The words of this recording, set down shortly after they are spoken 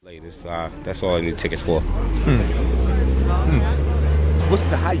That's all I need tickets for. What's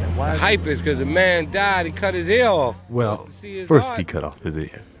the hype? The hype is because the man died. He cut his ear off. Well, first he cut off his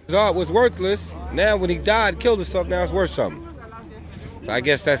ear. His art was worthless. Now when he died, killed himself, now it's worth something. So I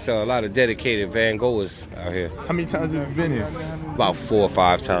guess that's a lot of dedicated Van Goghers out here. How many times have you been here? About 4 or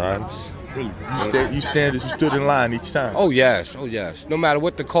 5 times. Really? You stood in line each time? Oh yes. No matter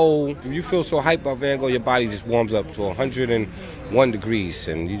what the cold, you feel so hyped about Van Gogh, your body just warms up to 101 degrees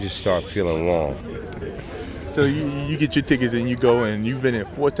and you just start feeling warm. So you get your tickets and you go, and you've been here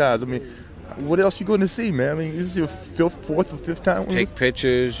 4 times. I mean, what else you going to see, man? I mean, this is your 4th or 5th time? Take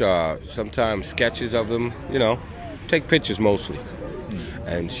pictures, sometimes sketches of them, take pictures mostly.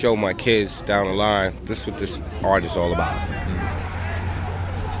 And show my kids down the line, this is what this art is all about.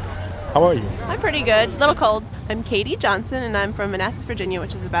 How are you? I'm pretty good. A little cold. I'm Katie Johnson, and I'm from Manassas, Virginia,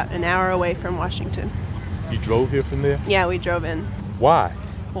 which is about an hour away from Washington. You drove here from there? Yeah, we drove in. Why?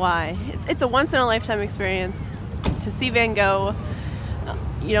 It's a once-in-a-lifetime experience. To see Van Gogh,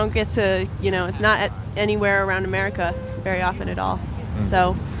 you don't get to, it's not anywhere around America very often at all. Mm-hmm.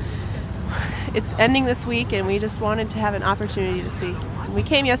 So it's ending this week, and we just wanted to have an opportunity to see. We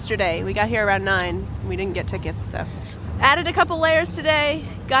came yesterday. We got here around 9. We didn't get tickets, so. Added a couple layers today.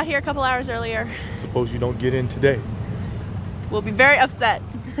 Got here a couple hours earlier. Suppose you don't get in today. We'll be very upset.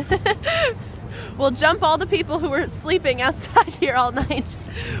 We'll jump all the people who were sleeping outside here all night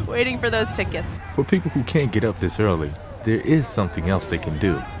waiting for those tickets. For people who can't get up this early, there is something else they can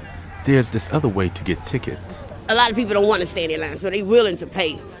do. There's this other way to get tickets. A lot of people don't want to stand in line, so they're willing to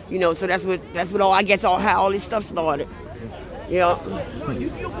pay. So that's what how all this stuff started.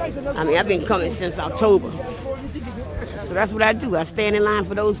 I mean, I've been coming since October. So that's what I do. I stand in line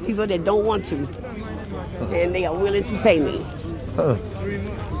for those people that don't want to, and they are willing to pay me.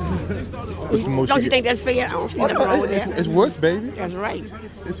 Don't you think that's fair? I don't see nothing wrong with that. It's worth, baby. That's right.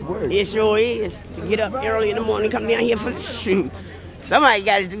 It's worth. It sure is. To get up early in the morning, come down here for the shoot. Somebody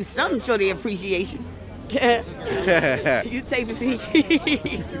got to do something for the appreciation. You take the fee.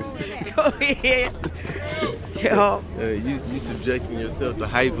 Go ahead. You subjecting yourself to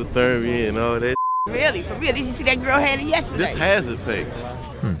hypothermia and all that. Really? For real? Did you see that girl had it yesterday? This hazard pay.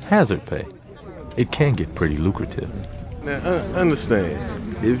 Hazard pay. It can get pretty lucrative. Now, understand,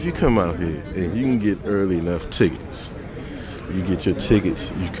 if you come out here and you can get early enough tickets, you get your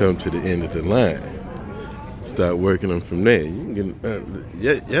tickets, you come to the end of the line. Start working them from there. You can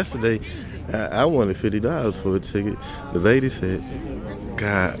get, yesterday, I wanted $50 for a ticket. The lady said,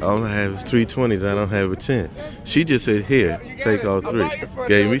 God, all I have is 3 20s. I don't have a 10. She just said, here, take all 3.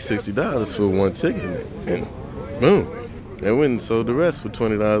 Gave me $60 for one ticket. And boom. And went and sold the rest for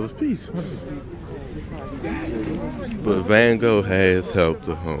 $20 a piece. But Van Gogh has helped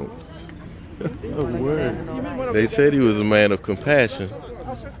the homeless. Oh, word. They said he was a man of compassion.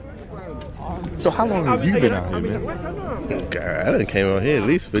 So how long have you been out here, man? God, I done came out here at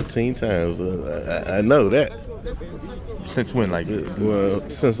least 15 times. I know that. Since when, Well,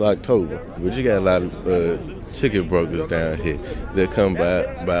 since October. But you got a lot of ticket brokers down here that come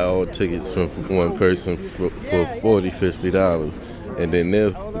buy all tickets from one person for $40, $50. And then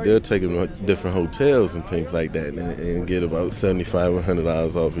they'll take them to different hotels and things like that and get about $75 or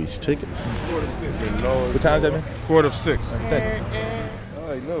 $100 off each ticket. What time is that, man? 5:45. Thanks.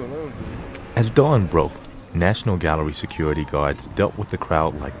 As dawn broke, National Gallery security guards dealt with the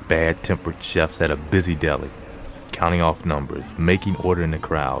crowd like bad-tempered chefs at a busy deli, counting off numbers, making order in the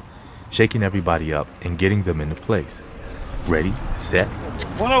crowd, shaking everybody up, and getting them into place. Ready, set.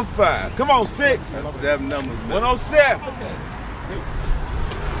 105. Come on, 6. That's 7 numbers. 107.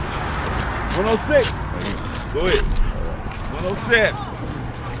 106. Go ahead. 107.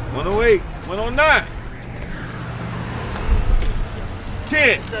 108. 109.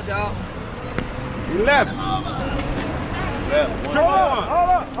 10. What's up, dog? 11.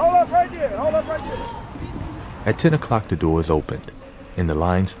 Hold up right there. At 10 o'clock, the doors opened, and the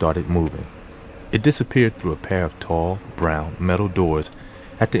line started moving. It disappeared through a pair of tall, brown, metal doors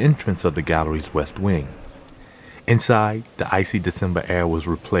at the entrance of the gallery's west wing. Inside, the icy December air was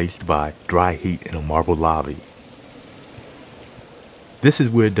replaced by dry heat in a marble lobby. This is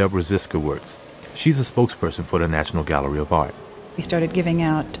where Deborah Ziska works. She's a spokesperson for the National Gallery of Art. We started giving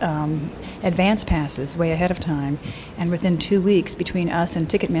out advance passes way ahead of time, and within 2 weeks, between us and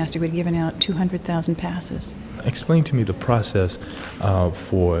Ticketmaster, we'd given out 200,000 passes. Explain to me the process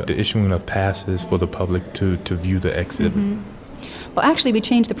for the issuing of passes for the public to view the exhibit. Mm-hmm. Well, actually, we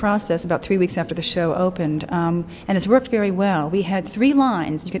changed the process about 3 weeks after the show opened, and it's worked very well. We had 3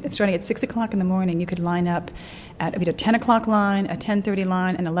 lines. Starting at 6 o'clock in the morning, you could line up at a 10 o'clock line, a 10:30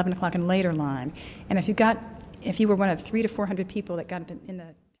 line, and 11 o'clock and later line. And if you were one of 300 to 400 people that got in the